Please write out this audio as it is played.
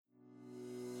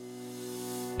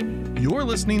You're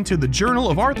listening to the Journal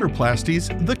of Arthroplasty's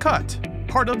The Cut,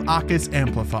 part of AAHKS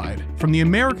Amplified, from the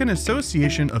American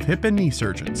Association of Hip and Knee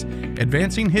Surgeons,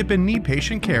 advancing hip and knee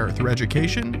patient care through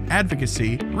education,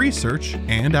 advocacy, research,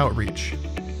 and outreach.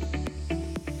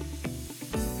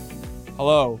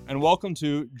 Hello, and welcome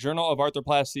to Journal of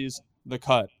Arthroplasty's The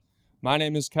Cut. My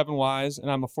name is Kevin Wise, and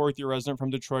I'm a fourth-year resident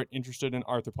from Detroit interested in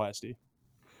arthroplasty.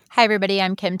 Hi, everybody.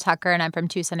 I'm Kim Tucker, and I'm from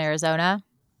Tucson, Arizona.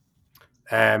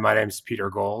 And my name is Peter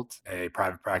Gold, a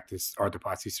private practice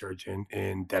arthroplasty surgeon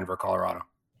in Denver, Colorado.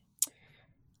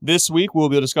 This week, we'll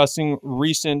be discussing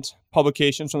recent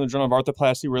publications from the Journal of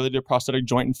Arthroplasty related to prosthetic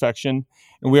joint infection,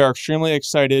 and we are extremely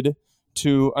excited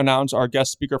to announce our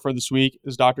guest speaker for this week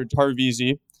is Dr.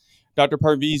 Parvizi. Dr.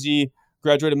 Parvizi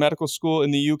graduated medical school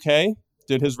in the UK,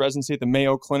 did his residency at the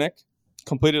Mayo Clinic,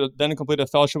 completed a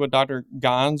fellowship with Dr.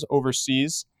 Gans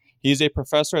overseas. He is a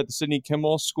professor at the Sidney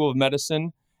Kimmel School of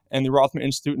Medicine and the Rothman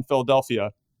Institute in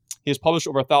Philadelphia. He has published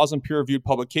over 1,000 peer-reviewed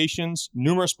publications,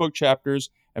 numerous book chapters,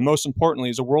 and most importantly,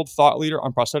 is a world thought leader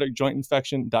on prosthetic joint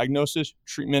infection diagnosis,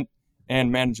 treatment, and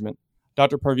management.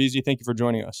 Dr. Parvizi, thank you for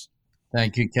joining us.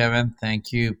 Thank you, Kevin.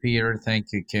 Thank you, Peter. Thank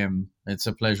you, Kim. It's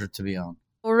a pleasure to be on.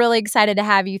 We're really excited to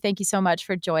have you. Thank you so much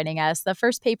for joining us. The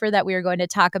first paper that we are going to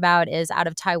talk about is out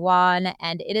of Taiwan,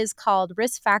 and it is called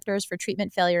Risk Factors for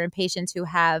Treatment Failure in Patients Who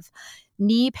Have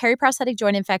Knee Periprosthetic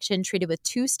Joint Infection Treated with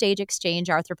Two-Stage Exchange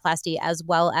Arthroplasty as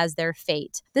Well as Their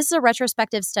Fate. This is a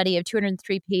retrospective study of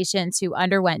 203 patients who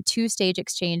underwent two-stage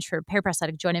exchange for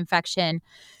periprosthetic joint infection.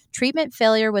 Treatment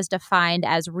failure was defined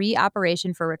as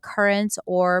reoperation for recurrence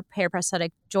or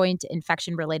periprosthetic joint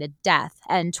infection-related death,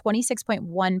 and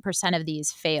 26.1% of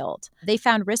these failed. They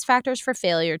found risk factors for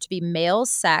failure to be male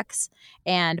sex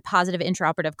and positive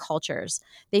intraoperative cultures.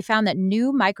 They found that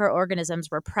new microorganisms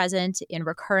were present in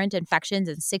recurrent infections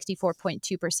in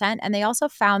 64.2%, and they also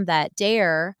found that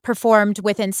DARE performed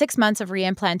within 6 months of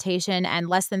reimplantation and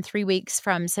less than 3 weeks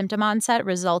from symptom onset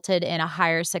resulted in a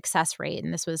higher success rate,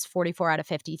 and this was 44 out of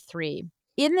 53.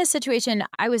 In this situation,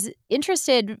 I was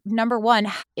interested, number one,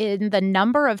 in the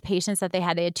number of patients that they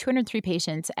had. They had 203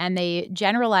 patients, and they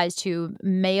generalized to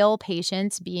male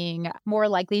patients being more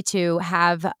likely to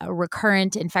have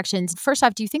recurrent infections. First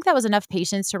off, do you think that was enough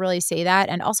patients to really say that?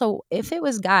 And also, if it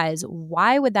was guys,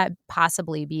 why would that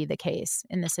possibly be the case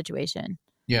in this situation?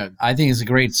 Yeah, I think it's a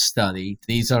great study.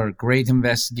 These are great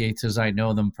investigators. I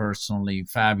know them personally,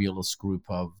 fabulous group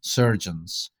of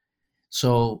surgeons.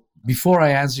 So before I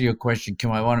answer your question,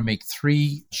 Kim, I want to make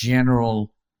 3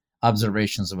 general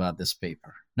observations about this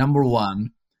paper. Number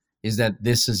one is that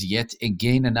this is yet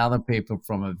again another paper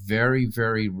from a very,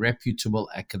 very reputable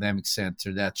academic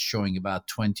center that's showing about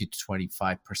 20 to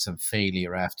 25%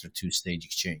 failure after two-stage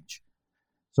exchange.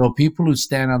 So people who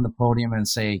stand on the podium and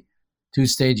say,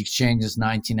 two-stage exchange is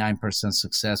 99%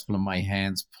 successful in my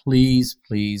hands, please,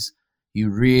 you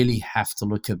really have to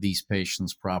look at these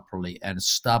patients properly and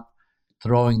stop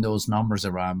throwing those numbers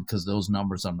around because those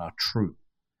numbers are not true.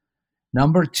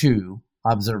 Number 2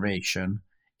 observation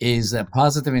is that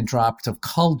positive intraoperative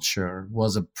culture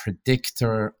was a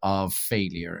predictor of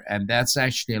failure. And that's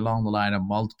actually along the line of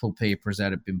multiple papers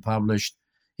that have been published,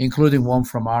 including one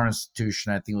from our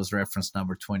institution. I think it was reference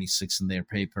number 26 in their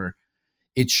paper.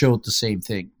 It showed the same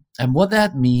thing. And what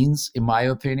that means, in my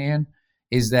opinion,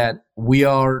 is that we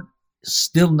are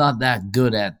still not that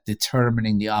good at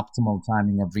determining the optimal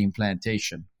timing of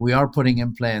reimplantation. We are putting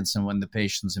implants and when the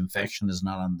patient's infection is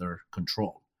not under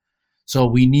control. So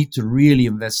we need to really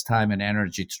invest time and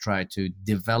energy to try to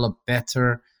develop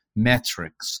better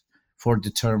metrics for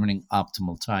determining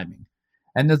optimal timing.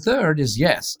 And the third is,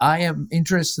 yes, I am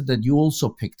interested that you also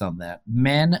picked on that.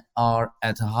 Men are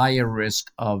at a higher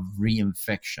risk of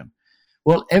reinfection.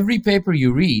 Well, every paper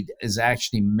you read is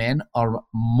actually men are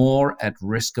more at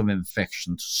risk of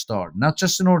infection to start, not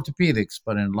just in orthopedics,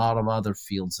 but in a lot of other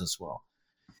fields as well.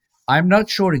 I'm not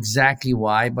sure exactly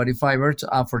why, but if I were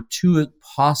to offer 2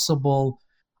 possible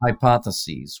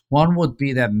hypotheses, one would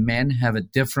be that men have a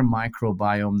different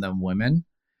microbiome than women,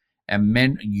 and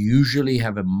men usually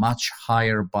have a much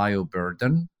higher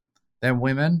bioburden than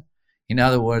women. In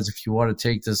other words, if you want to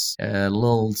take this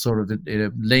little sort of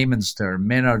layman's term,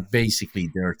 men are basically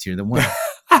dirtier than women.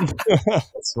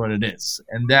 That's what it is.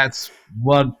 And that's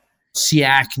what C.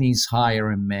 acne is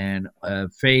higher in men.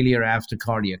 Failure after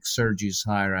cardiac surgery is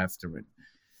higher after women.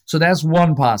 So that's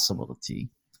one possibility,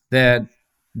 that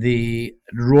the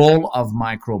role of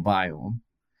microbiome.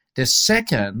 The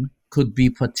second could be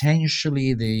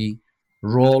potentially the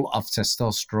role of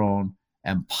testosterone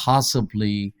and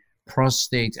possibly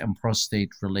prostate and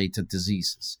prostate-related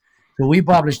diseases. So we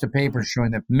published a paper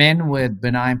showing that men with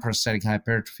benign prostatic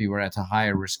hypertrophy were at a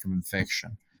higher risk of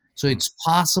infection. So it's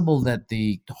possible that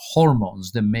the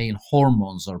hormones, the male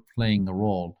hormones, are playing a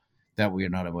role that we are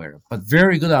not aware of. But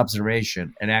very good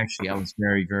observation. And actually, I was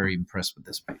very, very impressed with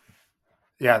this paper.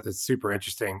 Yeah, that's super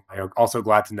interesting. I'm also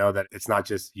glad to know that it's not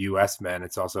just US men,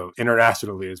 it's also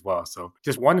internationally as well. So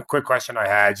just one quick question I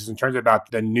had, just in terms about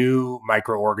the new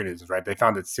microorganisms, right? They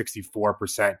found that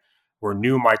 64% were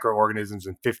new microorganisms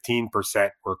and 15%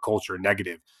 were culture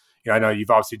negative. I know you've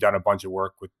obviously done a bunch of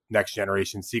work with next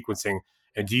generation sequencing.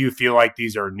 And do you feel like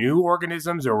these are new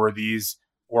organisms, or were these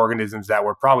organisms that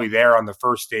were probably there on the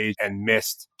first stage and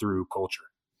missed through culture?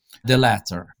 The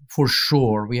latter, for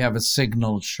sure. We have a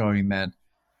signal showing that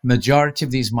majority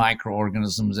of these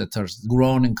microorganisms that are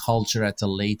grown in culture at a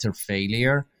later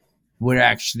failure were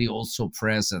actually also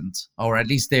present, or at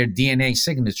least their DNA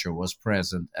signature was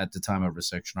present at the time of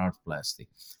resection arthroplasty.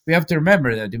 We have to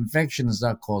remember that infection is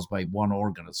not caused by one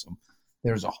organism.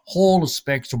 There's a whole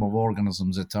spectrum of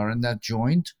organisms that are in that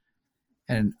joint,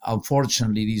 and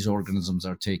unfortunately, these organisms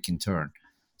are taking turn.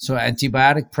 So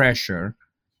antibiotic pressure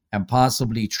and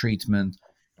possibly treatment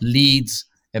leads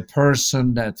a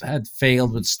person that had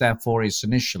failed with Staph aureus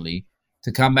initially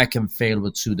to come back and fail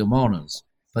with Pseudomonas.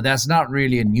 But that's not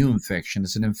really a new infection.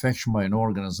 It's an infection by an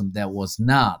organism that was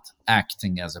not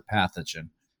acting as a pathogen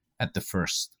at the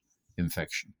first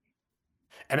infection.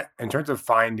 And in terms of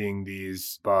finding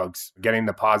these bugs, getting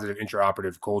the positive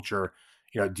intraoperative culture,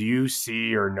 do you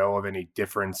see or know of any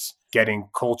difference getting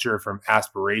culture from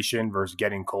aspiration versus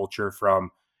getting culture from,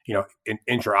 an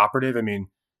intraoperative? I mean,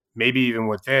 maybe even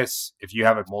with this, if you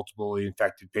have a multiple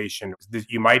infected patient,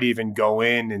 you might even go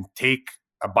in and take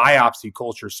a biopsy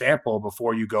culture sample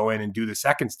before you go in and do the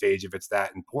second stage if it's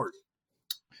that important.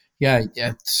 Yeah,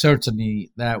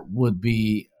 certainly that would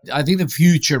be, I think the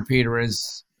future, Peter,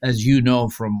 is, as you know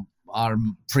from our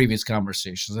previous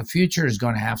conversations, the future is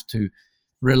going to have to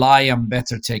rely on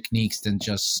better techniques than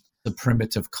just the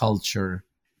primitive culture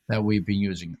that we've been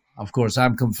using. Of course,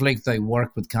 I'm conflicted. I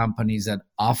work with companies that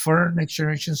offer next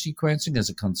generation sequencing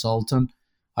as a consultant.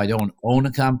 I don't own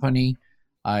a company.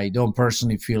 I don't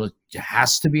personally feel it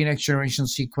has to be next generation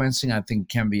sequencing. I think it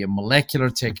can be a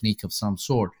molecular technique of some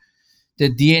sort.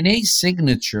 The DNA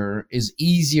signature is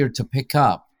easier to pick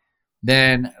up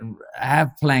than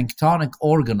have planktonic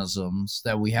organisms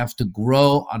that we have to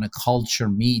grow on a culture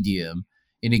medium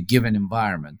in a given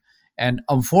environment. And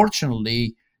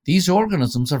unfortunately, these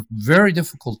organisms are very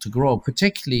difficult to grow,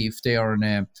 particularly if they are in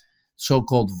a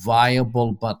so-called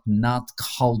viable but not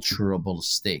culturable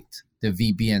state, the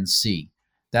VBNC.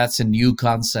 That's a new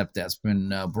concept that's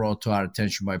been brought to our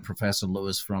attention by Professor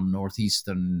Lewis from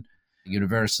Northeastern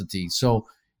University. So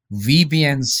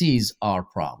VBNCs are a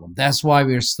problem. That's why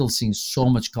we're still seeing so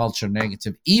much culture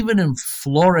negative, even in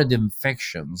florid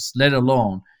infections, let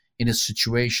alone in a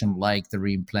situation like the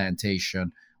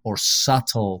reimplantation or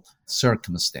subtle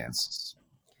circumstances.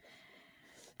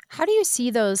 How do you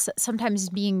see those sometimes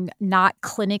being not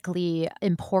clinically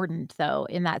important, though,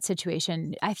 in that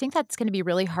situation? I think that's going to be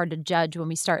really hard to judge when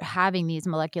we start having these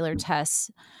molecular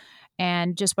tests,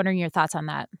 and just wondering your thoughts on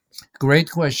that.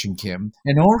 Great question, Kim.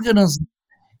 An organism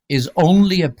is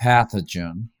only a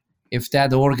pathogen if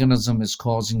that organism is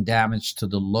causing damage to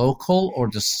the local or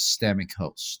the systemic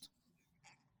host.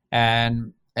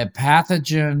 And a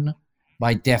pathogen,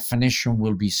 by definition,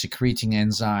 will be secreting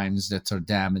enzymes that are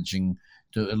damaging,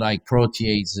 like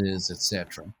proteases,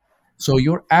 etc. So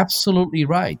you're absolutely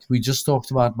right. We just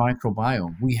talked about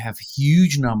microbiome. We have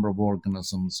huge number of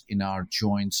organisms in our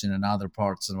joints and in other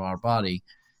parts of our body.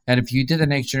 And if you did a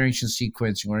next generation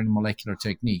sequencing or any molecular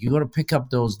technique, you're going to pick up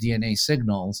those DNA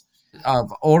signals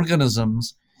of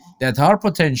organisms that are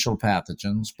potential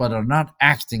pathogens, but are not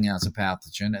acting as a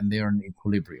pathogen, and they are in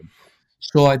equilibrium.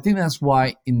 So I think that's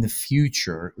why in the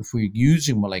future, if we're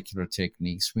using molecular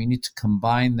techniques, we need to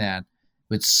combine that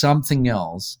with something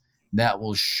else that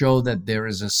will show that there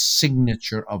is a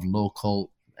signature of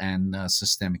local and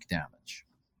systemic damage.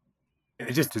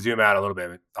 And just to zoom out a little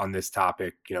bit on this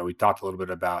topic, we talked a little bit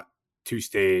about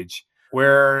two-stage.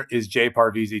 Where is J.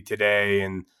 Parvizi today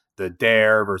in the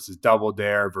DARE versus double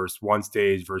DARE versus one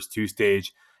stage versus two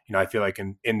stage? I feel like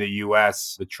in the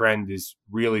US, the trend is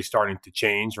really starting to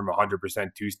change from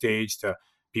 100% two stage to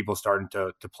people starting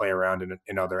to play around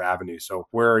in other avenues. So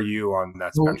where are you on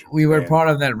that spectrum? We were part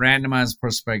of that randomized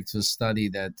prospective study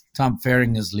that Tom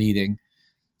Fehring is leading.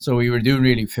 So we were doing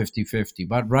really 50-50.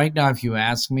 But right now, if you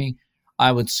ask me,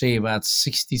 I would say about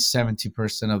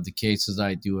 60-70% of the cases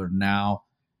I do are now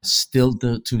still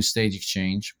the two-stage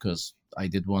exchange, because I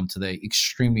did one today,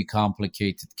 extremely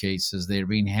complicated cases. They're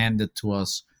being handed to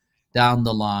us down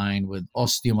the line with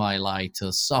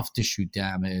osteomyelitis, soft tissue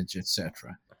damage,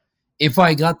 etc. If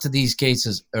I got to these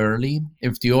cases early,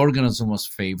 if the organism was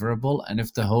favorable and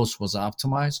if the host was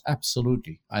optimized,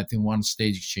 absolutely. I think one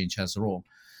stage exchange has a role.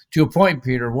 To your point,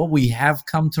 Peter, what we have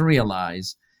come to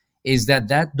realize is that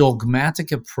that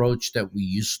dogmatic approach that we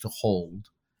used to hold,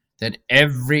 that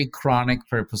every chronic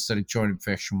periprosthetic joint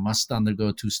infection must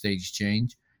undergo two-stage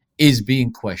exchange, is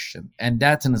being questioned. And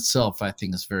that in itself, I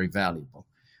think, is very valuable.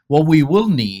 What we will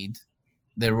need,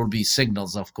 there will be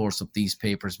signals, of course, of these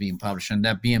papers being published. And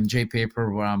that BMJ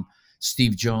paper from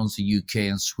Steve Jones, the UK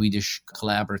and Swedish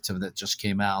collaborative that just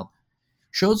came out,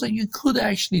 shows that you could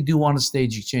actually do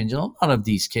one-stage exchange in a lot of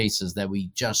these cases that we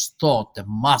just thought that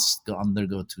must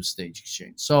undergo two-stage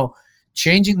exchange. So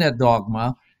changing that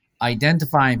dogma,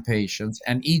 identifying patients,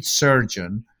 and each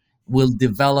surgeon will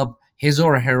develop his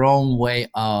or her own way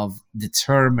of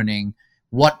determining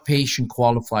what patient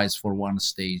qualifies for one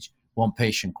stage, one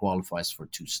patient qualifies for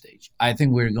two stage. I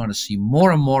think we're going to see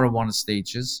more and more of one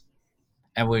stages,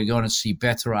 and we're going to see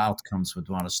better outcomes with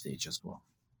one stage as well.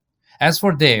 As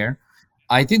for DARE,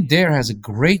 I think DARE has a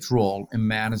great role in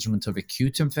management of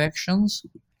acute infections,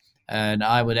 and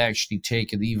I would actually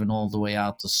take it even all the way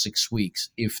out to 6 weeks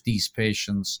if these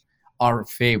patients are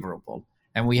favorable.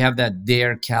 And we have that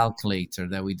DARE calculator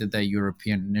that we did, that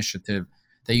European initiative,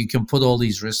 that you can put all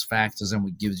these risk factors and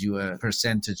it gives you a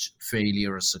percentage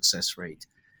failure or success rate.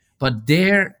 But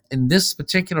DARE, in this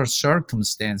particular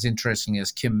circumstance, interesting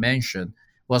as Kim mentioned,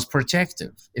 was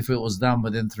protective if it was done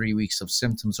within 3 weeks of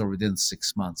symptoms or within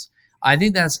 6 months. I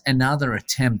think that's another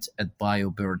attempt at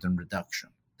bioburden reduction.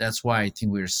 That's why I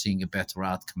think we're seeing a better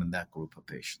outcome in that group of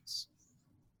patients.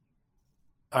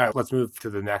 All right, let's move to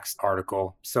the next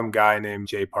article. Some guy named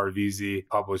Parvizi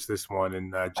published this one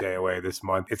in JOA this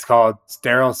month. It's called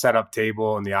Sterile Setup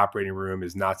Table in the Operating Room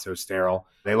is Not So Sterile.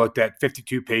 They looked at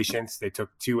 52 patients. They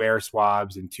took 2 air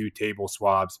swabs and 2 table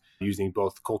swabs using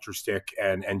both culture stick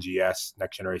and NGS,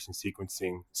 next generation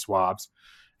sequencing swabs.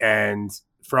 And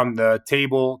from the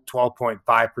table,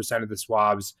 12.5% of the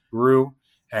swabs grew.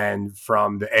 And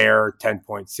from the air,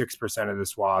 10.6% of the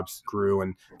swabs grew,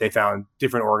 and they found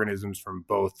different organisms from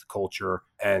both culture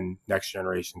and next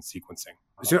generation sequencing.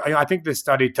 So I think this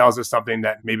study tells us something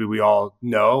that maybe we all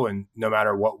know, and no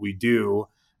matter what we do,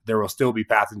 there will still be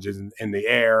pathogens in the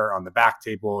air, on the back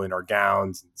table, in our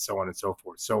gowns, and so on and so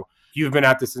forth. So you've been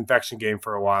at this infection game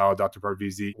for a while, Dr.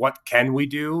 Parvizi. What can we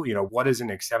do? What is an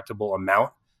acceptable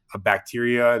amount of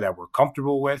bacteria that we're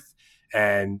comfortable with?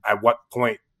 And at what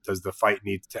point does the fight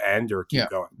need to end or keep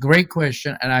going? Great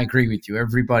question. And I agree with you.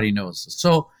 Everybody knows this.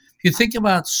 So if you think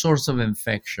about source of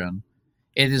infection,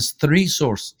 it is 3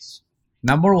 sources.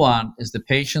 Number 1 is the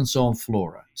patient's own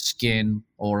flora, skin,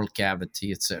 oral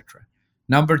cavity, etc.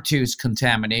 Number 2 is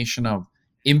contamination of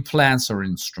implants or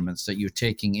instruments that you're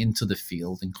taking into the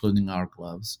field, including our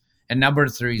gloves. And number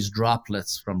 3 is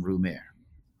droplets from room air,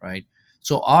 right?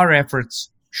 So our efforts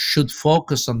should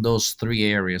focus on those 3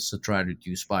 areas to try to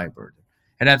reduce bioburden.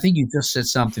 And I think you just said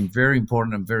something very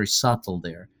important and very subtle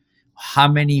there. How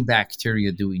many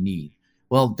bacteria do we need?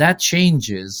 Well, that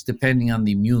changes depending on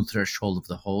the immune threshold of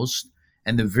the host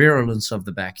and the virulence of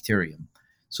the bacterium.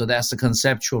 So that's the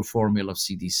conceptual formula of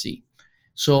CDC.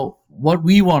 So what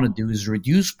we want to do is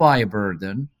reduce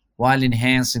bioburden while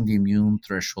enhancing the immune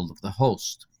threshold of the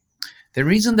host. The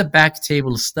reason the back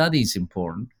table study is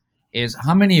important is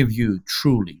how many of you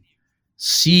truly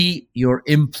see your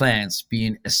implants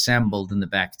being assembled in the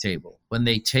back table when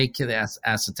they take the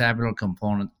acetabular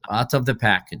component out of the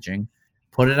packaging,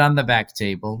 put it on the back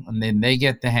table, and then they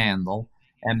get the handle,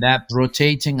 and that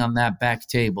rotating on that back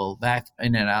table, back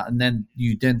in and out, and then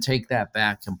you then take that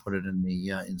back and put it in the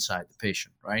inside the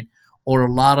patient, right? Or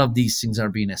a lot of these things are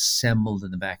being assembled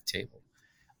in the back table.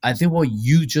 I think what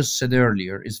you just said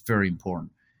earlier is very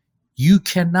important. You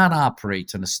cannot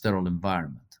operate in a sterile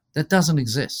environment. That doesn't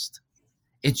exist.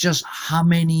 It's just how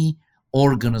many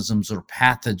organisms or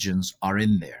pathogens are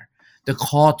in there. The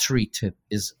cautery tip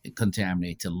is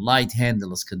contaminated. Light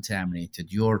handle is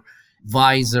contaminated. Your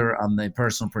visor on the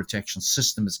personal protection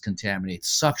system is contaminated.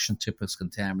 Suction tip is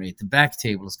contaminated. The back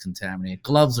table is contaminated.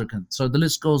 Gloves are so the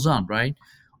list goes on, right?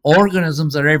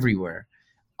 Organisms are everywhere.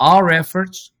 Our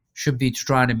efforts should be to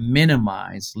try to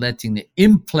minimize letting the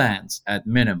implants at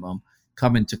minimum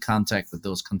come into contact with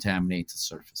those contaminated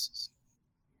surfaces.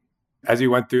 As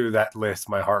you went through that list,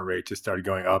 my heart rate just started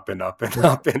going up and up and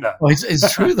up and up. Well,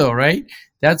 it's true though, right?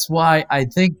 That's why I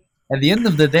think at the end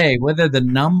of the day, whether the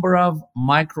number of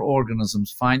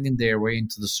microorganisms finding their way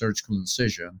into the surgical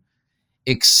incision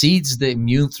exceeds the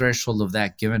immune threshold of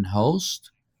that given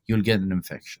host, you'll get an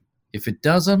infection. If it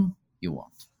doesn't, you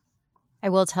won't. I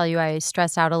will tell you, I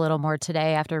stressed out a little more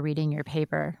today after reading your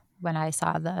paper. when I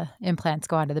saw the implants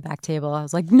go onto the back table. I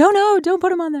was like, no, don't put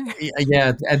them on there.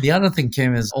 Yeah, and the other thing,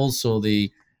 Kim, is also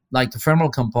the femoral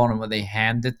component. When they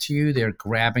hand it to you, they're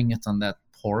grabbing it on that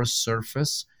porous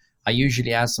surface. I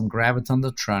usually ask them grab it on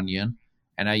the trunnion,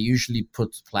 and I usually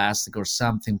put plastic or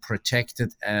something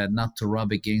protected, not to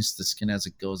rub against the skin as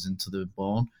it goes into the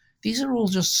bone. These are all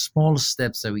just small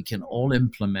steps that we can all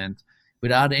implement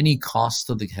without any cost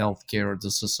to the healthcare or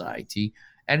the society.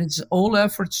 And it's all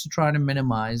efforts to try to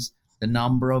minimize the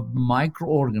number of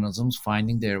microorganisms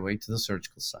finding their way to the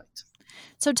surgical site.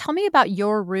 So tell me about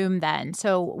your room then.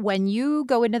 So when you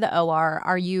go into the OR,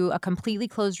 are you a completely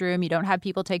closed room? You don't have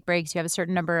people take breaks. You have a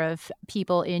certain number of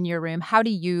people in your room. How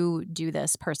do you do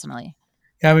this personally?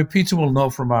 Yeah, I mean, Peter will know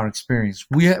from our experience.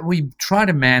 We try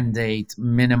to mandate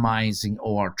minimizing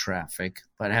OR traffic,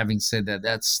 but having said that,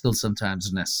 that's still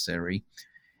sometimes necessary.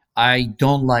 I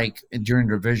don't like during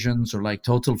revisions or like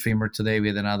total femur today, we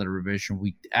had another revision.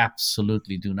 We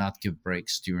absolutely do not give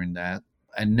breaks during that.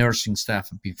 And nursing staff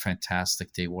would be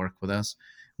fantastic. They work with us.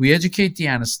 We educate the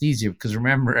anesthesia because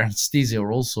remember, anesthesia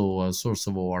are also a source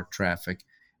of OR traffic.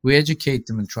 We educate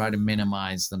them and try to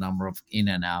minimize the number of in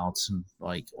and outs and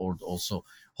or also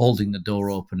holding the door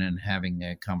open and having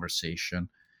a conversation.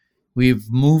 We've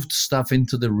moved stuff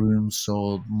into the room.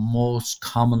 So most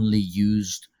commonly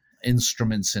used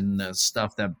instruments and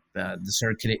stuff that the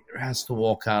circulator has to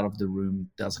walk out of the room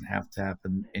doesn't have to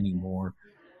happen anymore.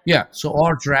 Yeah, so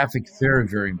OR traffic, very,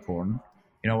 very important.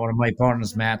 One of my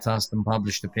partners, Matt Huston,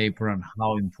 published a paper on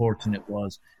how important it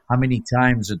was, how many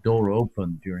times the door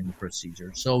opened during the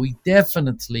procedure. So we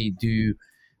definitely do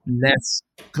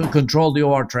control the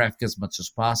OR traffic as much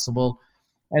as possible,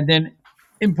 and then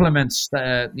implement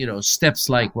steps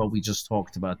like what we just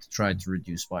talked about to try to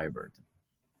reduce bioburden.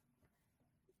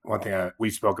 One thing we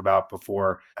spoke about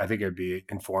before, I think it'd be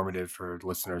informative for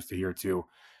listeners to hear too,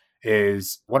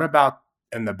 is what about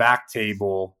in the back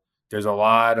table? There's a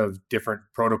lot of different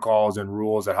protocols and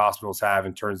rules that hospitals have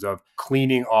in terms of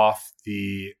cleaning off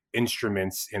the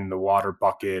instruments in the water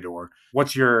bucket, or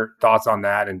what's your thoughts on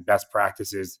that and best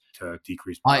practices to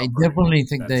decrease? I definitely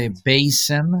think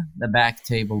the back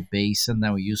table basin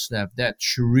that we used to have, that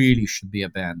really should be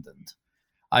abandoned.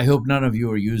 I hope none of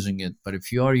you are using it, but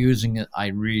if you are using it, I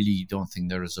really don't think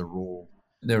there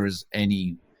is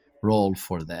any role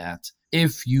for that.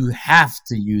 If you have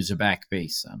to use a back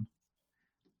basin,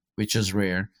 which is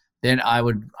rare, then I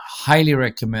would highly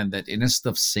recommend that instead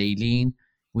of saline,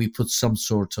 we put some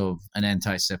sort of an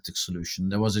antiseptic solution.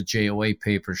 There was a JOA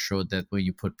paper showed that when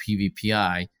you put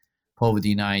PVPI,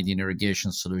 povidone-iodine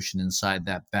irrigation solution, inside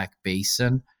that back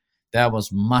basin, that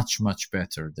was much, much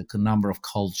better. The number of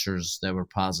cultures that were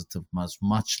positive was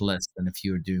much less than if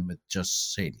you were doing with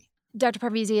just saline. Dr.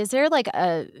 Parvizi, is there like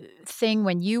a thing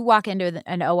when you walk into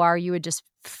an OR you would just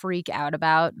freak out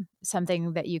about,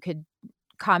 something that you could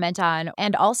comment on,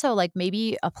 and also like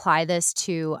maybe apply this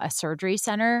to a surgery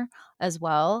center as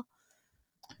well?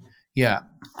 Yeah,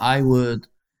 I would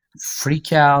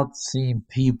freak out seeing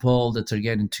people that are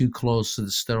getting too close to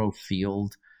the sterile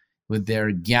field with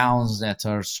their gowns that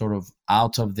are sort of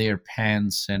out of their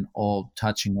pants and all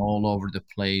touching all over the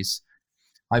place.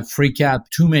 I freak out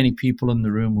too many people in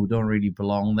the room who don't really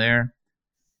belong there.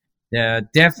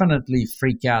 Definitely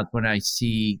freak out when I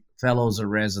see fellows or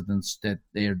residents that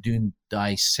they're doing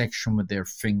dissection with their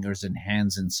fingers and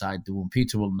hands inside the wound.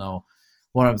 Peter will know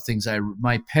one of the things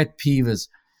my pet peeve is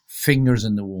fingers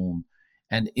in the wound,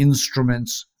 and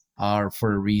instruments are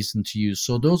for a reason to use.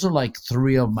 So those are like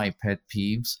 3 of my pet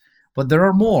peeves. But there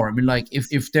are more. I mean, like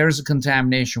if there's a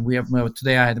contamination,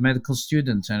 today I had a medical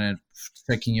student and a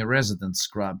second-year resident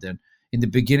scrubbed. And in the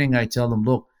beginning, I tell them,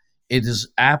 look, it is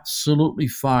absolutely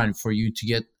fine for you to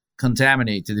get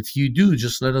contaminated. If you do,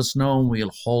 just let us know and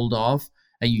we'll hold off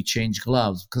and you change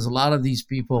gloves. Because a lot of these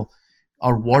people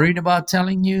are worried about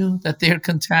telling you that they're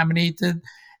contaminated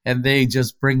and they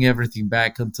just bring everything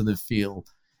back into the field.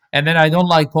 And then I don't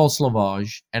like pulse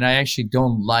lavage, and I actually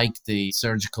don't like the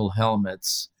surgical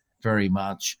helmets very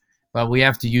much, but we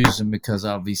have to use them because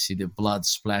obviously the blood's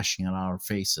splashing on our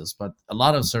faces. But a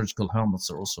lot of surgical helmets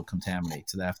are also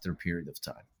contaminated after a period of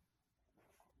time.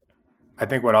 I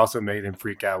think what also made him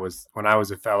freak out was when I was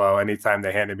a fellow, anytime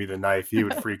they handed me the knife, he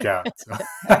would freak out. So.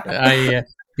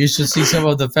 You should see some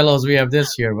of the fellows we have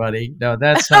this year, buddy. No,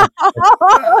 that's not,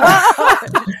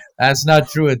 that's not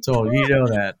true at all. You know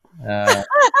that.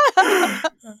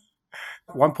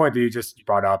 One point that you just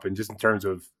brought up, and just in terms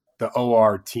of the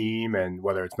OR team and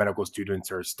whether it's medical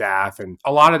students or staff, and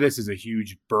a lot of this is a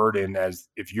huge burden, as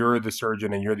if you're the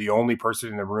surgeon and you're the only person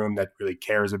in the room that really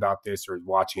cares about this or is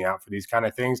watching out for these kind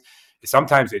of things,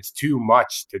 sometimes it's too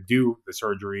much to do the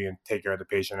surgery and take care of the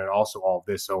patient and also all of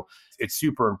this. So it's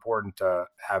super important to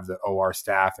have the OR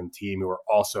staff and team who are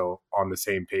also on the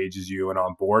same page as you and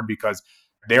on board, because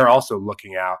they're also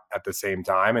looking out at the same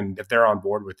time. And if they're on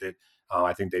board with it,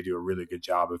 I think they do a really good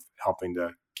job of helping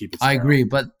to keep it sterile. I agree.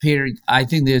 But Peter, I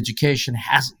think the education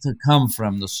has to come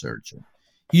from the surgeon.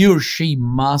 He or she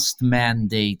must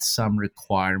mandate some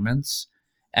requirements,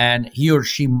 and he or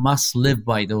she must live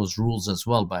by those rules as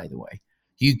well, by the way.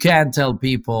 You can't tell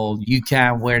people you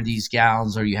can't wear these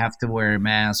gowns, or you have to wear a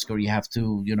mask, or you have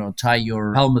to, tie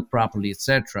your helmet properly,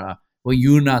 etc. Well,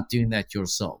 you're not doing that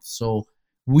yourself. So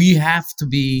we have to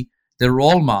be the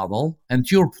role model. And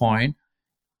to your point,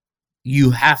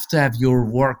 you have to have your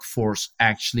workforce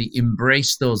actually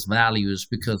embrace those values,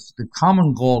 because the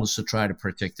common goal is to try to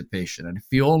protect the patient. And if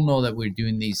we all know that we're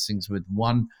doing these things with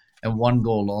one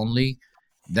goal only,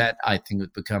 that I think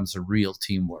it becomes a real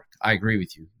teamwork. I agree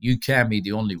with you. You can't be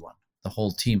the only one. The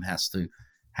whole team has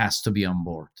to be on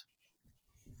board.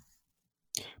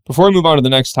 Before we move on to the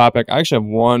next topic, I actually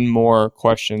have one more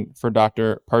question for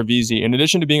Dr. Parvizi. In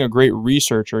addition to being a great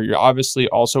researcher, you're obviously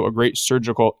also a great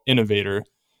surgical innovator.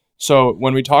 So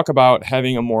when we talk about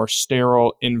having a more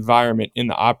sterile environment in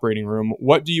the operating room,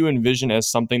 what do you envision as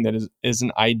something that is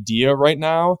an idea right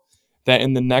now that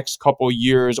in the next couple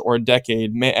years or a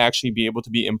decade may actually be able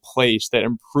to be in place that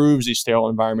improves the sterile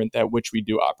environment at which we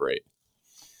do operate?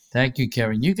 Thank you,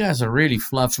 Kevin. You guys are really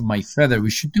fluffing my feather. We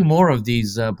should do more of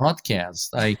these podcasts.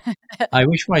 I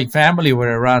wish my family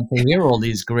were around to hear all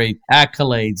these great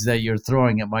accolades that you're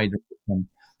throwing at my direction.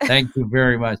 Thank you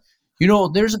very much.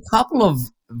 There's a couple of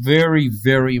very,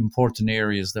 very important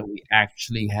areas that we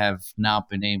actually have not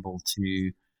been able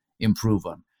to improve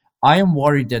on. I am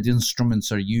worried that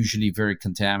instruments are usually very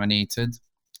contaminated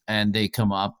and they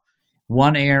come up.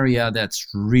 One area that's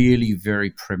really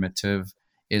very primitive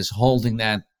is holding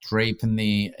that drape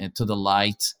to the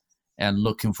light and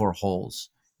looking for holes.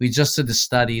 We just did a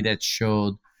study that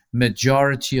showed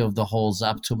majority of the holes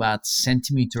up to about 1.5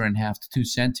 centimeters to 2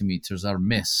 centimeters are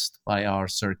missed by our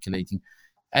circulating.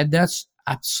 And that's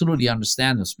absolutely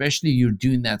understandable, especially you're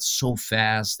doing that so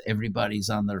fast, everybody's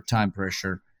under time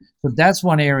pressure. So that's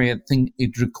one area I think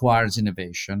it requires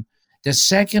innovation. The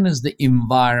second is the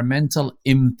environmental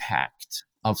impact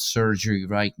of surgery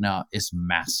right now is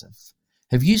massive.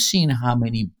 Have you seen how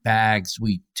many bags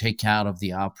we take out of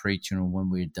the operating room when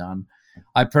we're done?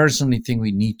 I personally think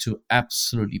we need to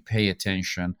absolutely pay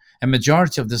attention. And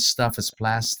majority of this stuff is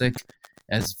plastic,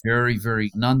 as very,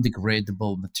 very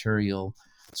non-degradable material.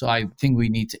 So I think we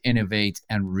need to innovate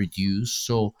and reduce.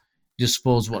 So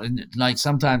disposable, like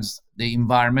sometimes the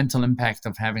environmental impact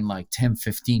of having like 10,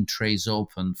 15 trays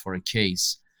open for a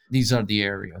case. These are the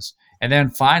areas. And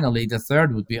then finally, the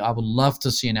third would be, I would love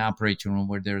to see an operating room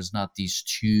where there's not these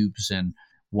tubes and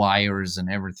wires and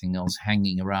everything else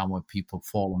hanging around where people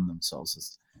fall on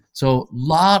themselves. So a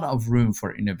lot of room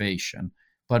for innovation,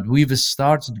 but we've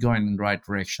started going in the right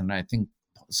direction. I think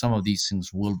some of these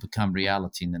things will become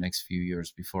reality in the next few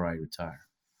years before I retire.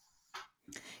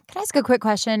 Can I ask a quick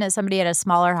question as somebody at a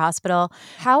smaller hospital?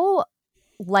 How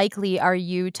likely are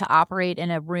you to operate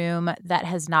in a room that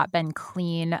has not been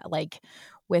clean, like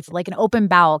with like an open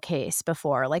bowel case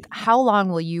before? Like how long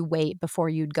will you wait before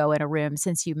you'd go in a room,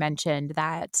 since you mentioned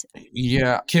that?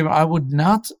 Yeah, Kim, I would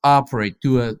not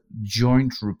do a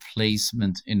joint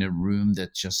replacement in a room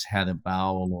that just had a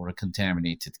bowel or a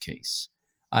contaminated case.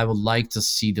 I would like to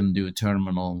see them do a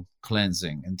terminal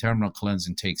cleansing, and terminal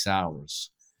cleansing takes hours.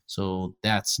 So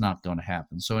that's not going to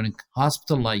happen. So in a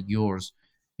hospital like yours,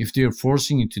 if they're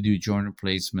forcing you to do joint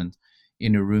replacement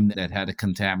in a room that had a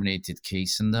contaminated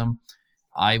case in them,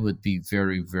 I would be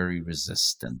very, very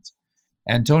resistant.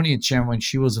 Antonia Chen, when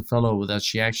she was a fellow with us,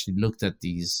 she actually looked at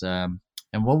these. And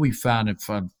what we found,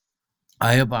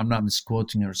 I hope I'm not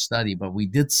misquoting her study, but we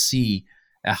did see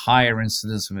a higher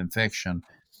incidence of infection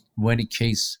when a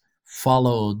case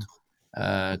followed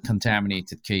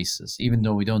contaminated cases, even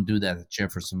though we don't do that at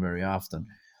Jefferson very often.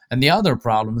 And the other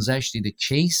problem is actually the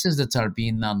cases that are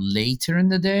being done later in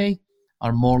the day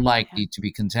are more likely to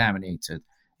be contaminated.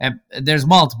 And there's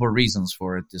multiple reasons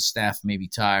for it. The staff may be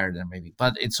tired,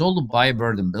 but it's all the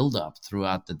bioburden buildup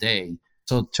throughout the day.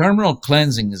 So terminal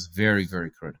cleansing is very,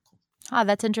 very critical. Oh,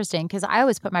 that's interesting, because I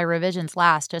always put my revisions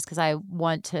last just because I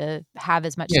want to have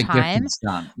as much time. Get things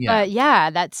done. Yeah. But yeah,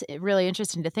 that's really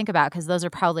interesting to think about, because those are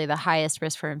probably the highest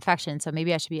risk for infection. So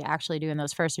maybe I should be actually doing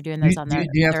those first, or doing those on their own.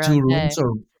 Do you have two rooms,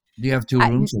 or do you have two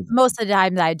rooms? Most of the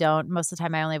time I don't. Most of the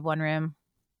time I only have one room.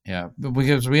 Yeah, but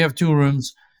because we have two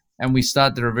rooms, and we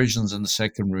start the revisions in the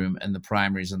second room and the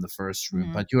primaries in the first room.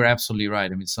 Mm-hmm. But you're absolutely right.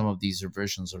 I mean, some of these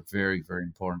revisions are very, very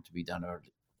important to be done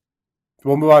early.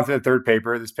 We'll move on to the third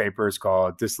paper. This paper is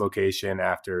called Dislocation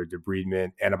After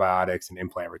Debridement, Antibiotics, and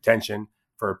Implant Retention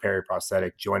for a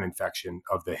Periprosthetic Joint Infection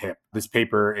of the Hip. This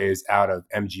paper is out of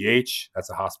MGH.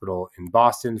 That's a hospital in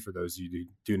Boston, for those of you who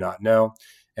do not know.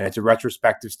 And it's a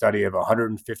retrospective study of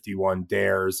 151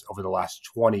 DAREs over the last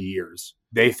 20 years.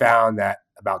 They found that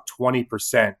about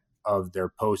 20% of their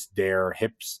post-DARE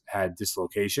hips had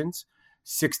dislocations,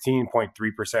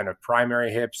 16.3% of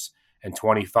primary hips, and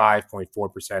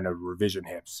 25.4% of revision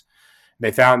hips. They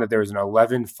found that there was an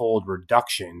 11-fold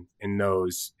reduction in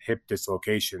those hip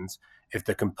dislocations if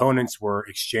the components were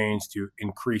exchanged to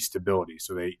increase stability.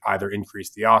 So they either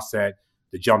increased the offset,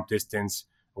 the jump distance,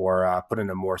 or put in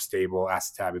a more stable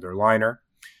acetabular liner.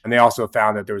 And they also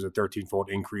found that there was a 13-fold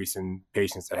increase in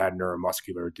patients that had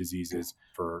neuromuscular diseases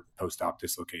for post-op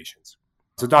dislocations.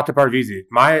 So Dr. Parvizi,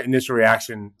 my initial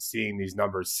reaction seeing these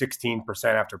numbers, 16%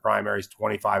 after primaries,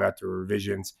 25 after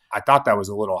revisions, I thought that was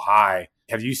a little high.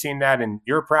 Have you seen that in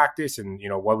your practice? And,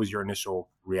 what was your initial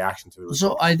reaction to it?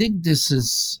 So I think this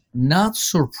is not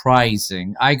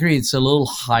surprising. I agree it's a little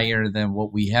higher than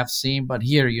what we have seen, but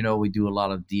here, we do a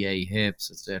lot of DA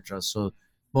hips, etc. So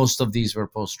most of these were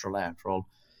posterolateral.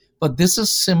 But this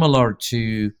is similar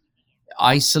to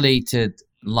isolated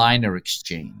liner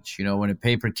exchange. When a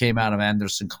paper came out of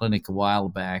Anderson Clinic a while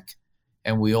back,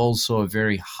 and we also a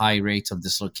very high rate of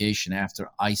dislocation after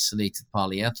isolated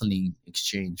polyethylene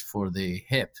exchange for the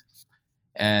hip.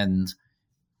 And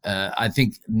I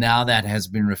think now that has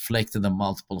been reflected in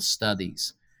multiple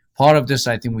studies. Part of this,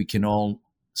 I think we can all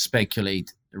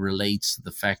speculate, relates to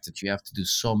the fact that you have to do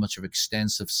so much of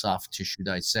extensive soft tissue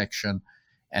dissection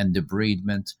and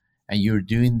debridement. And you're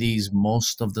doing these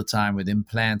most of the time with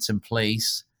implants in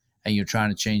place, and you're trying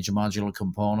to change the modular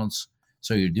components.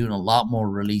 So you're doing a lot more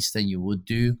release than you would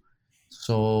do.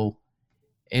 So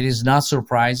it is not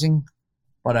surprising,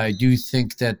 but I do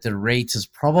think that the rate is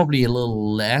probably a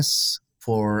little less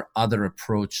for other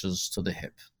approaches to the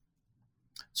hip.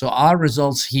 So our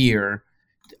results here,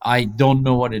 I don't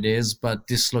know what it is, but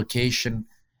dislocation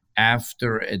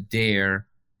after a DARE,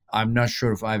 I'm not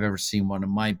sure if I've ever seen one in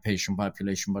my patient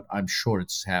population, but I'm sure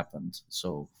it's happened.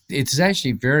 So it's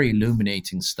actually a very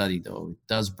illuminating study, though. It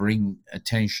does bring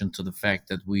attention to the fact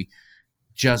that we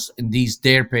just, in these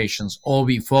DARE patients, all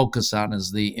we focus on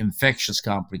is the infectious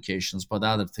complications, but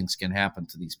other things can happen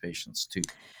to these patients too.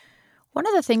 One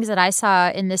of the things that I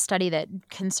saw in this study that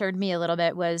concerned me a little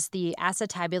bit was the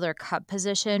acetabular cup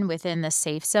position within the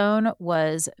safe zone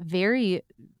was very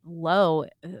low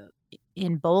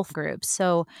in both groups.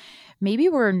 So maybe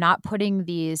we're not putting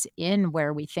these in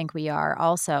where we think we are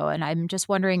also. And I'm just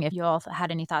wondering if you all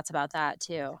had any thoughts about that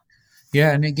too.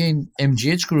 Yeah, and again,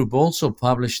 MGH Group also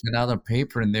published another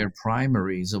paper in their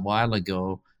primaries a while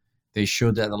ago. They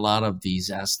showed that a lot of these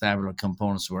acetabular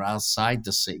components were outside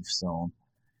the safe zone.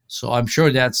 So I'm sure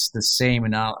that's the same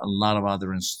in a lot of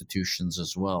other institutions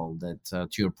as well, that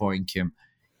to your point, Kim,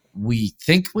 we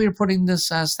think we're putting this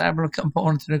acetabular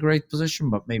component in a great position,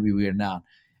 but maybe we're not.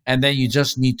 And then you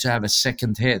just need to have a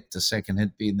second hit, the second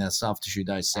hit being that soft tissue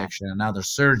dissection, another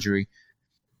surgery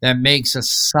that makes a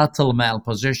subtle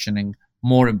malpositioning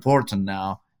more important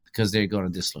now because they're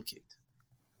going to dislocate.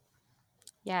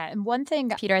 Yeah. And one thing,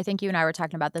 Peter, I think you and I were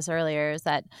talking about this earlier, is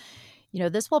that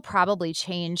this will probably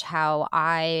change how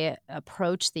I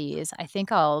approach these. I think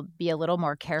I'll be a little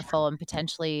more careful and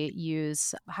potentially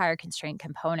use higher constraint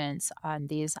components on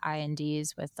these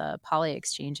INDs with the poly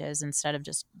exchanges instead of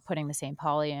just putting the same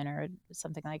poly in or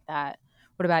something like that.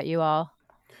 What about you all?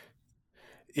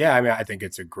 Yeah, I think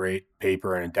it's a great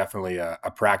paper and definitely a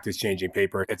practice-changing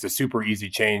paper. It's a super easy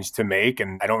change to make,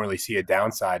 and I don't really see a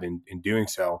downside in doing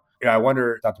so. I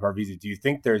wonder, Dr. Parvizi, do you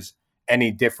think there's any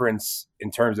difference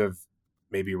in terms of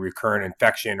maybe recurrent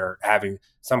infection or having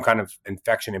some kind of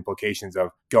infection implications of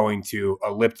going to a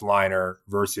lipped liner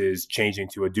versus changing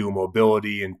to a dual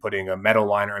mobility and putting a metal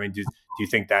liner? Do you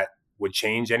think that would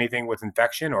change anything with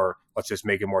infection, or let's just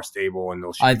make it more stable and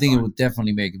they'll shoot? I think it would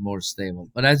definitely make it more stable.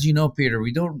 But as you know, Peter,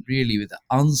 we don't really, with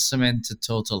uncemented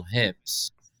total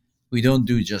hips, we don't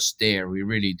do just DARE. We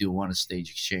really do one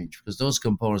stage exchange because those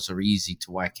components are easy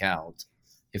to whack out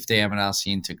if they haven't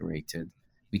actually integrated.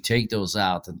 We take those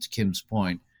out, and to Kim's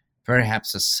point,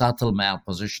 perhaps a subtle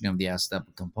malpositioning of the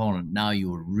acetabular component. Now you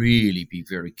will really be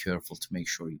very careful to make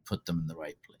sure you put them in the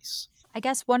right place. I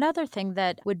guess one other thing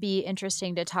that would be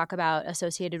interesting to talk about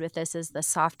associated with this is the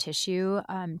soft tissue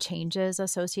changes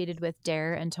associated with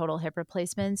DARE and total hip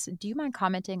replacements. Do you mind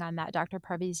commenting on that, Dr.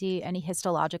 Parvizi? Any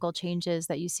histological changes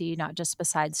that you see, not just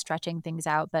besides stretching things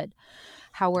out, but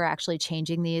how we're actually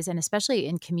changing these? And especially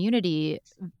in community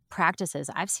practices,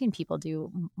 I've seen people do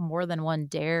more than one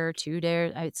DARE, 2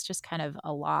 DARE. It's just kind of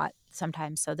a lot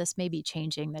sometimes. So this may be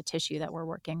changing the tissue that we're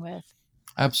working with.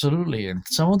 Absolutely. And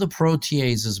some of the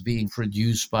proteases being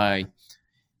produced by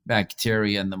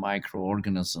bacteria and the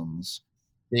microorganisms,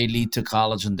 they lead to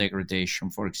collagen degradation,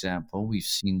 for example. We've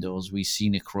seen those. We see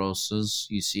necrosis,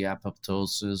 you see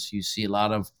apoptosis, you see a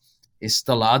lot of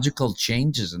histological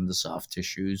changes in the soft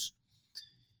tissues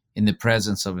in the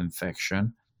presence of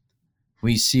infection.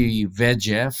 We see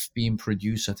VEGF being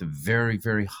produced at a very,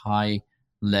 very high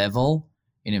level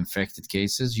in infected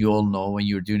cases. You all know when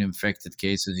you're doing infected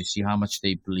cases, you see how much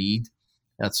they bleed.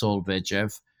 That's all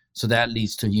VEGF. So that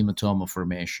leads to hematoma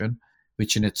formation,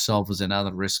 which in itself is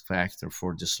another risk factor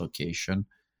for dislocation.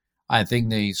 I think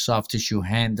the soft tissue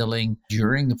handling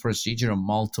during the procedure, a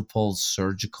multiple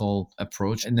surgical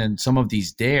approach. And then some of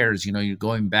these DAREs, you're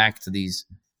going back to these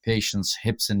patients'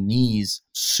 hips and knees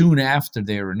soon after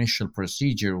their initial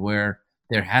procedure where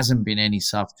there hasn't been any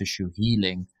soft tissue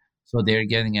healing. So they're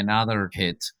getting another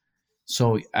hit.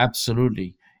 So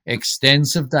absolutely,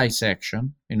 extensive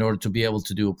dissection in order to be able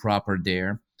to do a proper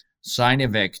DARE,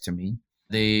 synovectomy,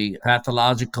 the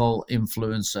pathological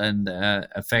influence and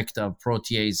effect of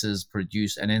proteases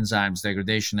produced and enzymes,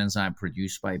 degradation enzyme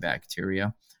produced by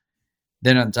bacteria.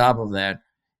 Then on top of that,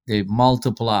 the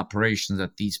multiple operations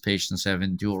that these patients have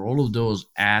endured, all of those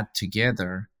add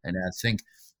together. And I think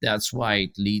that's why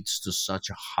it leads to such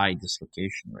a high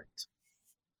dislocation rate.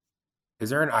 Is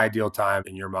there an ideal time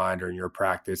in your mind or in your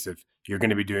practice if you're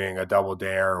going to be doing a double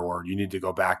DARE or you need to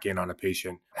go back in on a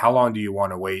patient? How long do you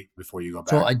want to wait before you go back?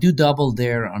 So I do double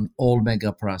DARE on all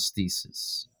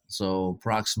megaprostheses. So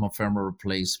proximal femoral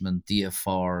replacement,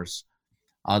 DFRs,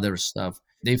 other stuff.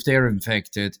 If they're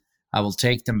infected, I will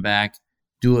take them back,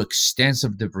 do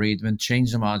extensive debridement,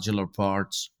 change the modular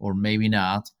parts, or maybe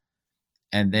not,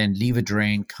 and then leave a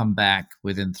drain, come back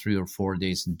within 3 or 4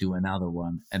 days and do another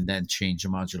one, and then change the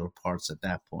modular parts at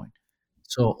that point.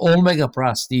 So all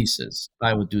megaprosthesis,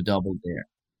 I would do double DARE.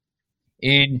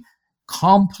 In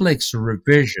complex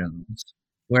revisions,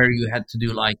 where you had to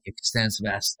do like extensive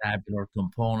acetabular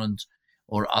component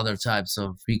or other types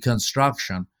of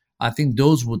reconstruction, I think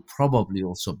those would probably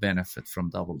also benefit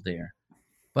from double DARE.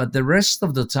 But the rest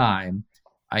of the time,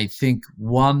 I think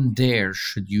one DARE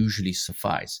should usually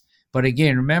suffice. But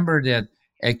again, remember that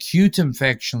acute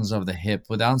infections of the hip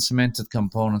with uncemented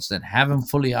components that haven't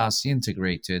fully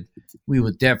osseointegrated, we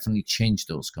would definitely change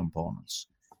those components.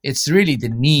 It's really the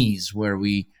knees where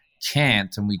we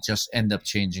can't, and we just end up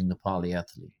changing the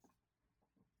polyethylene.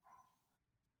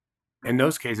 In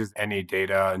those cases, any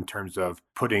data in terms of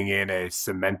putting in a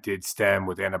cemented stem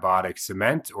with antibiotic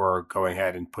cement or going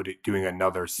ahead and doing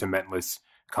another cementless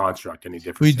construct, any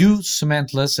difference? We do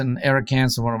cementless, and Eric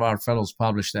Hansen, one of our fellows,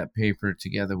 published that paper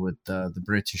together with the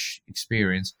British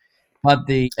experience. But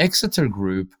the Exeter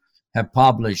group have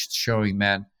published showing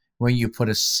that when you put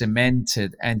a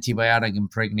cemented,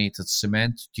 antibiotic-impregnated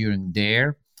cement during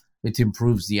DARE, it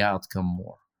improves the outcome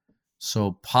more.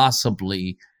 So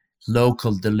possibly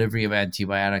local delivery of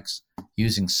antibiotics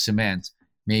using cement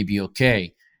may be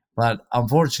okay. But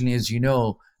unfortunately, as you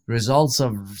know, results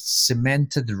of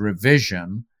cemented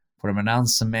revision from an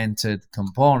uncemented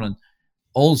component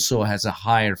also has a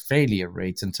higher failure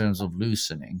rate in terms of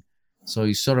loosening. So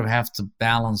you sort of have to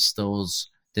balance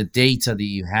the data that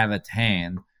you have at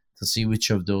hand to see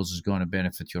which of those is going to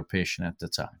benefit your patient at the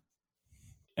time.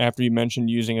 After you mentioned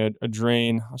using a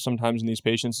drain sometimes in these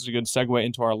patients, is a good segue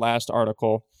into our last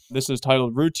article. This is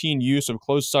titled Routine Use of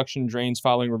Closed Suction Drains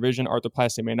Following Revision,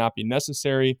 Arthroplasty May Not Be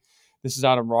Necessary. This is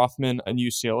out of Rothman and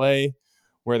UCLA,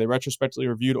 where they retrospectively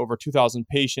reviewed over 2,000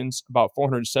 patients, about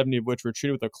 470 of which were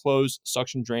treated with a closed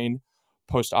suction drain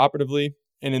post-operatively.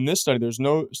 And in this study, there's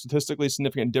no statistically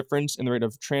significant difference in the rate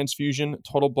of transfusion,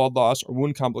 total blood loss, or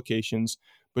wound complications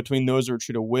between those who were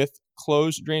treated with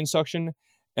closed drain suction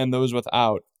and those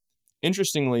without.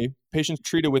 Interestingly, patients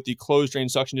treated with the closed drain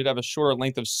suction did have a shorter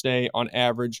length of stay on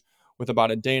average, with about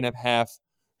a day and a half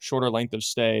shorter length of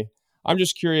stay. I'm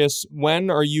just curious, when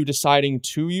are you deciding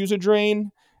to use a drain?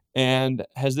 And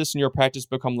has this in your practice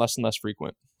become less and less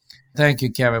frequent? Thank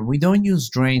you, Kevin. We don't use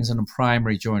drains in the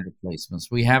primary joint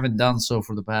replacements. We haven't done so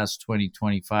for the past 20,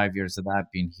 25 years that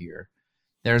I've been here.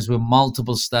 There's been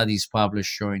multiple studies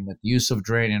published showing that the use of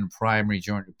drain in primary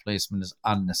joint replacement is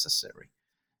unnecessary.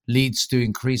 Leads to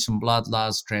increase in blood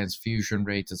loss, transfusion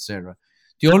rate, etc.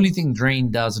 The only thing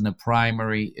drain does in a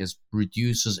primary is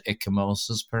reduces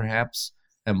ecchymosis, perhaps,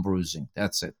 and bruising.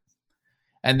 That's it.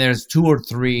 And there's 2 or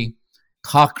 3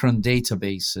 Cochrane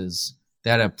databases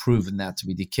that have proven that to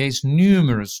be the case.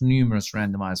 Numerous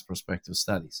randomized prospective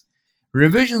studies.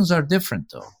 Revisions are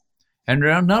different, though. And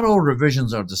not all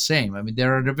revisions are the same. I mean,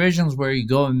 there are revisions where you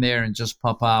go in there and just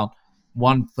pop out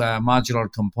one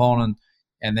modular component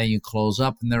and then you close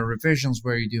up. And there are revisions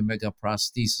where you do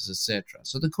megaprosthesis, etc.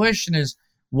 So the question is,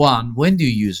 1, when do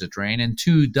you use a drain? And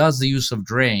 2, does the use of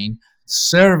drain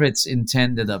serve its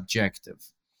intended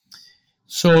objective?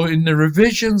 So in the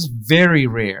revisions, very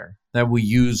rare that we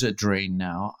use a drain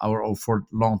now, or for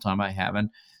a long time I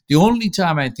haven't. The only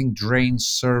time I think drain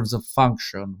serves a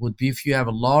function would be if you have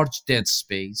a large dead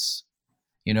space,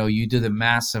 you did a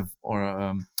massive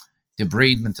or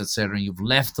debridement, etc., and you've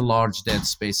left a large dead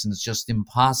space and it's just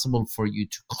impossible for you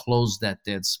to close that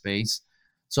dead space.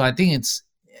 So I think it's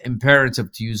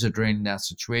imperative to use a drain in that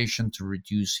situation to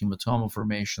reduce hematoma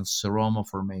formation, seroma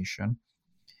formation.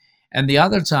 And the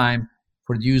other time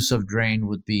for the use of drain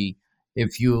would be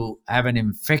if you have an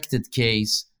infected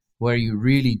case where you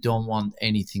really don't want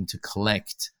anything to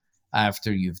collect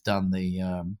after you've done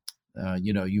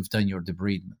you've done your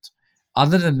debridement.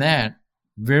 Other than that,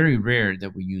 very rare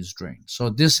that we use drain. So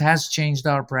this has changed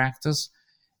our practice.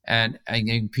 And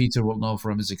again, Peter will know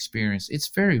from his experience, it's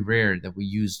very rare that we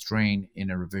use drain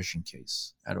in a revision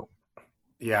case at all.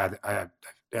 Yeah, I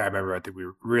remember. I think we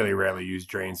really rarely use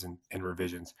drains in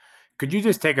revisions. Could you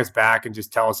just take us back and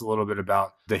just tell us a little bit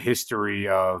about the history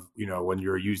of, when you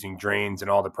were using drains and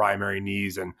all the primary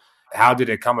knees, and how did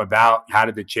it come about? How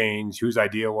did it change? Whose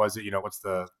idea was it? What's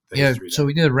the history there? So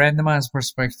we did a randomized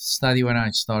prospective study when I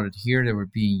started here. They were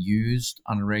being used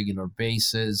on a regular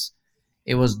basis.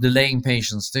 It was delaying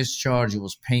patients' discharge. It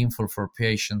was painful for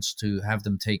patients to have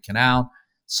them taken out.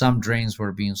 Some drains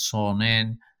were being sewn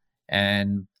in,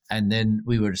 and then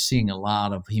we were seeing a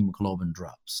lot of hemoglobin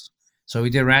drops. So we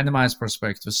did a randomized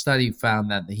prospective study, found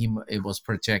that it was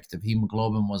protective.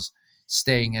 Hemoglobin was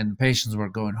staying and patients were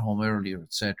going home earlier,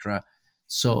 etc.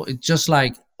 So it's just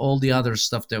like all the other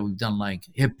stuff that we've done, like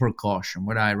hip precaution.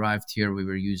 When I arrived here, we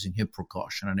were using hip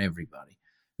precaution on everybody.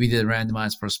 We did a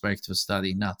randomized prospective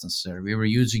study, not necessary. We were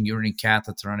using urinary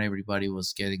catheter on everybody,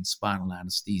 was getting spinal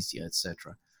anesthesia,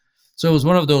 etc. So it was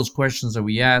one of those questions that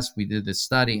we asked. We did this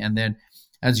study. And then,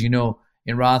 as you know,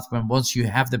 in Rothman, once you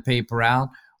have the paper out,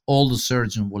 all the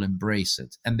surgeons will embrace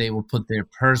it and they will put their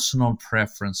personal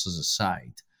preferences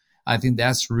aside. I think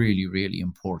that's really, really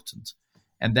important.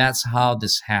 And that's how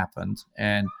this happened.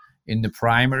 And in the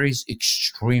primaries,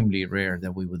 extremely rare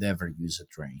that we would ever use a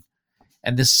drain.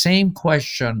 And the same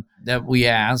question that we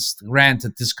asked,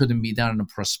 granted this couldn't be done in a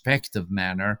prospective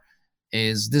manner,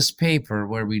 is this paper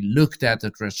where we looked at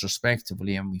it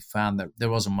retrospectively and we found that there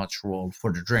wasn't much role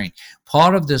for the drain.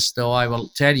 Part of this, though, I will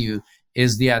tell you,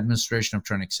 is the administration of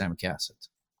tranexamic acid.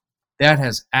 That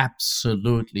has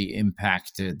absolutely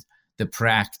impacted the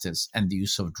practice and the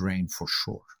use of drain for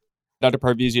sure. Dr.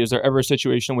 Parvizi, is there ever a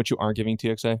situation in which you aren't giving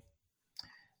TXA?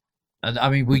 I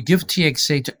mean, we give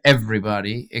TXA to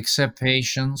everybody except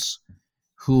patients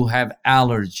who have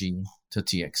allergy to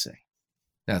TXA.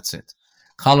 That's it.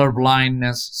 Color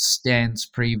blindness,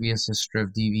 stents, previous history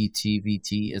of DVT,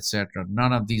 VT, etc.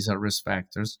 None of these are risk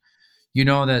factors. You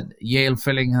know that Yale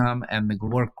Fillingham and the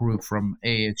work group from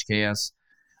AHKS,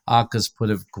 ACAS put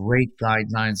a great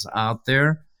guidelines out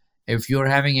there. If you're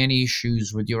having any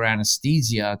issues with your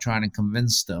anesthesia, trying to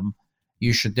convince them,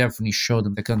 you should definitely show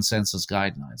them the consensus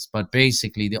guidelines. But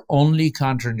basically, the only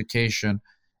contraindication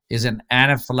is an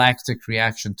anaphylactic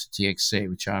reaction to TXA,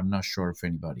 which I'm not sure if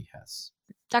anybody has.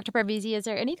 Dr. Parvizi, is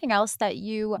there anything else that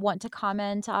you want to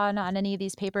comment on any of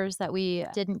these papers that we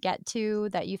didn't get to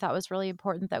that you thought was really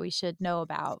important that we should know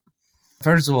about?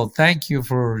 First of all, thank you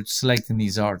for selecting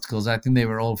these articles. I think they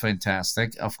were all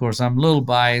fantastic. Of course, I'm a little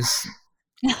biased.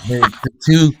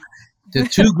 The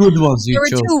two good ones you chose.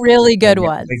 There were two really good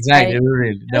ones. Exactly. Right?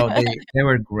 Really. No, they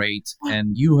were great.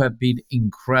 And you have been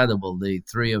incredible, the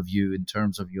three of you, in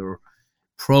terms of your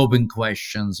probing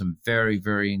questions and very,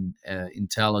 very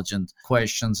intelligent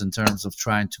questions in terms of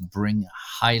trying to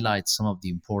highlight some of the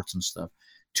important stuff.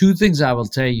 Two things I will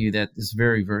tell you that is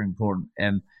very, very important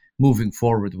and moving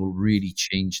forward will really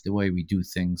change the way we do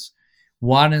things.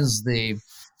 One is the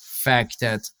fact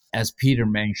that, as Peter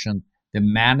mentioned, the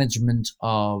management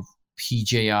of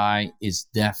PJI is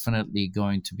definitely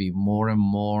going to be more and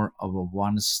more of a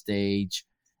one-stage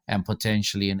and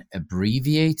potentially an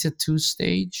abbreviated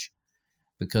two-stage,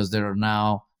 because there are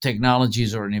now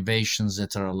technologies or innovations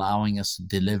that are allowing us to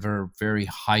deliver very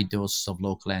high doses of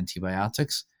local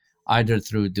antibiotics, either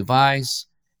through device,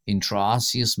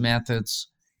 intraosseous methods,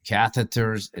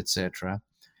 catheters, etc.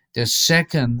 The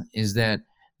second is that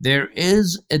there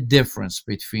is a difference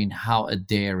between how a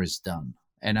dare is done.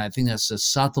 And I think that's a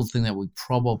subtle thing that we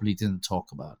probably didn't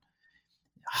talk about.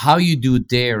 How you do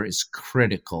dare is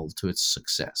critical to its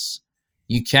success.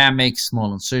 You can make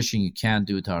small incision. You can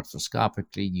do it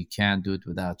arthroscopically. You can do it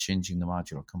without changing the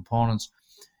modular components.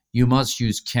 You must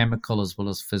use chemical as well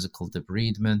as physical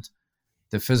debridement.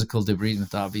 The physical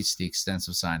debridement, obviously,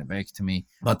 extensive synovectomy,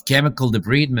 but chemical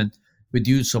debridement with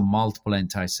use of multiple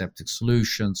antiseptic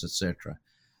solutions, etc.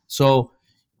 So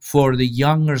for the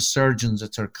younger surgeons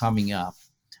that are coming up,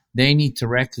 they need to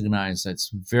recognize that it's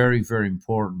very, very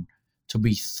important to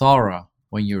be thorough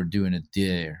when you're doing a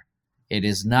dare. It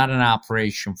is not an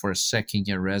operation for a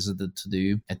second-year resident to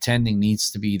do. Attending needs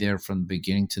to be there from the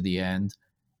beginning to the end.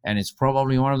 And it's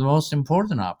probably one of the most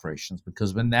important operations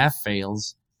because when that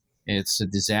fails, it's a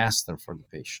disaster for the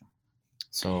patient.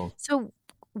 So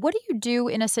what do you do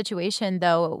in a situation,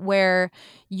 though, where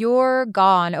you're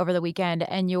gone over the weekend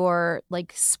and your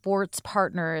like sports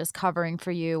partner is covering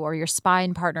for you or your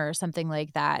spine partner or something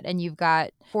like that, and you've got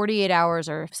 48 hours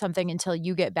or something until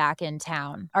you get back in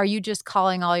town? Are you just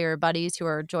calling all your buddies who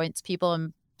are joints people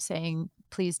and saying,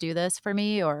 please do this for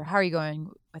me? Or how are you going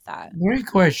with that? Great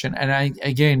question. And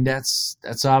again, that's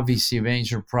obviously a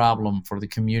major problem for the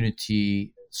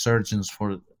community surgeons.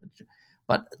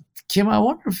 But Kim, I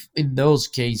wonder if in those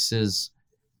cases,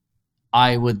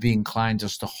 I would be inclined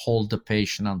just to hold the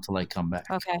patient until I come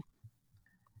back. Okay.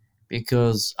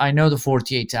 Because I know the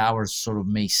 48 hours sort of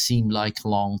may seem like a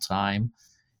long time,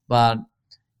 and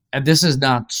this is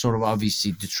not sort of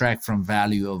obviously detract from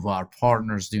value of our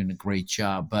partners doing a great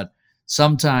job, but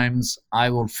sometimes I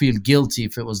will feel guilty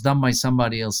if it was done by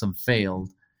somebody else and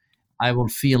failed. I will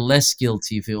feel less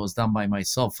guilty if it was done by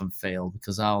myself and failed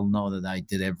because I'll know that I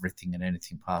did everything and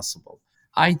anything possible.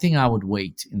 I think I would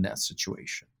wait in that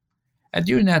situation. And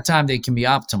during that time, they can be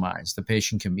optimized. The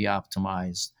patient can be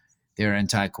optimized. Their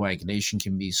anticoagulation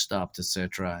can be stopped,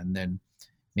 etc. And then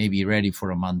maybe ready for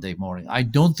a Monday morning. I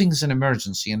don't think it's an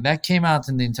emergency. And that came out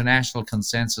in the international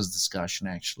consensus discussion,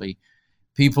 actually.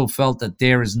 People felt that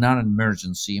there is not an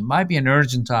emergency. It might be an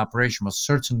urgent operation, but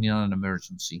certainly not an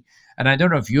emergency. And I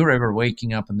don't know if you're ever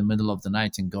waking up in the middle of the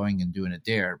night and going and doing a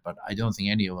dare, but I don't think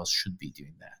any of us should be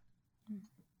doing that.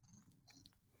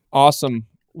 Awesome.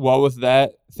 Well, with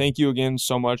that, thank you again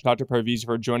so much, Dr. Parvizi,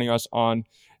 for joining us on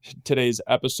today's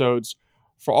episodes.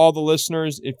 For all the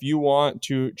listeners, if you want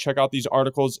to check out these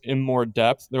articles in more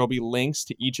depth, there will be links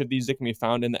to each of these that can be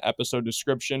found in the episode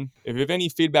description. If you have any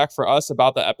feedback for us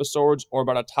about the episodes or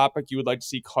about a topic you would like to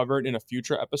see covered in a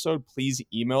future episode, please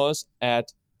email us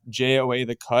at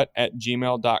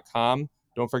joathecut@gmail.com.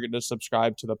 Don't forget to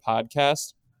subscribe to the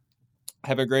podcast.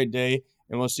 Have a great day,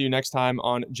 and we'll see you next time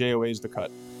on JOA's The Cut.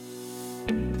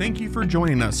 Thank you for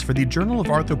joining us for the Journal of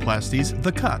Arthroplasty's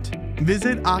The Cut.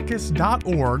 Visit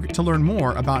AAHKS.org to learn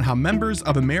more about how members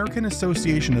of American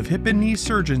Association of Hip and Knee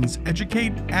Surgeons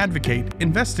educate, advocate,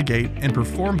 investigate, and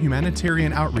perform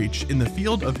humanitarian outreach in the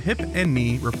field of hip and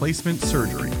knee replacement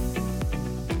surgery.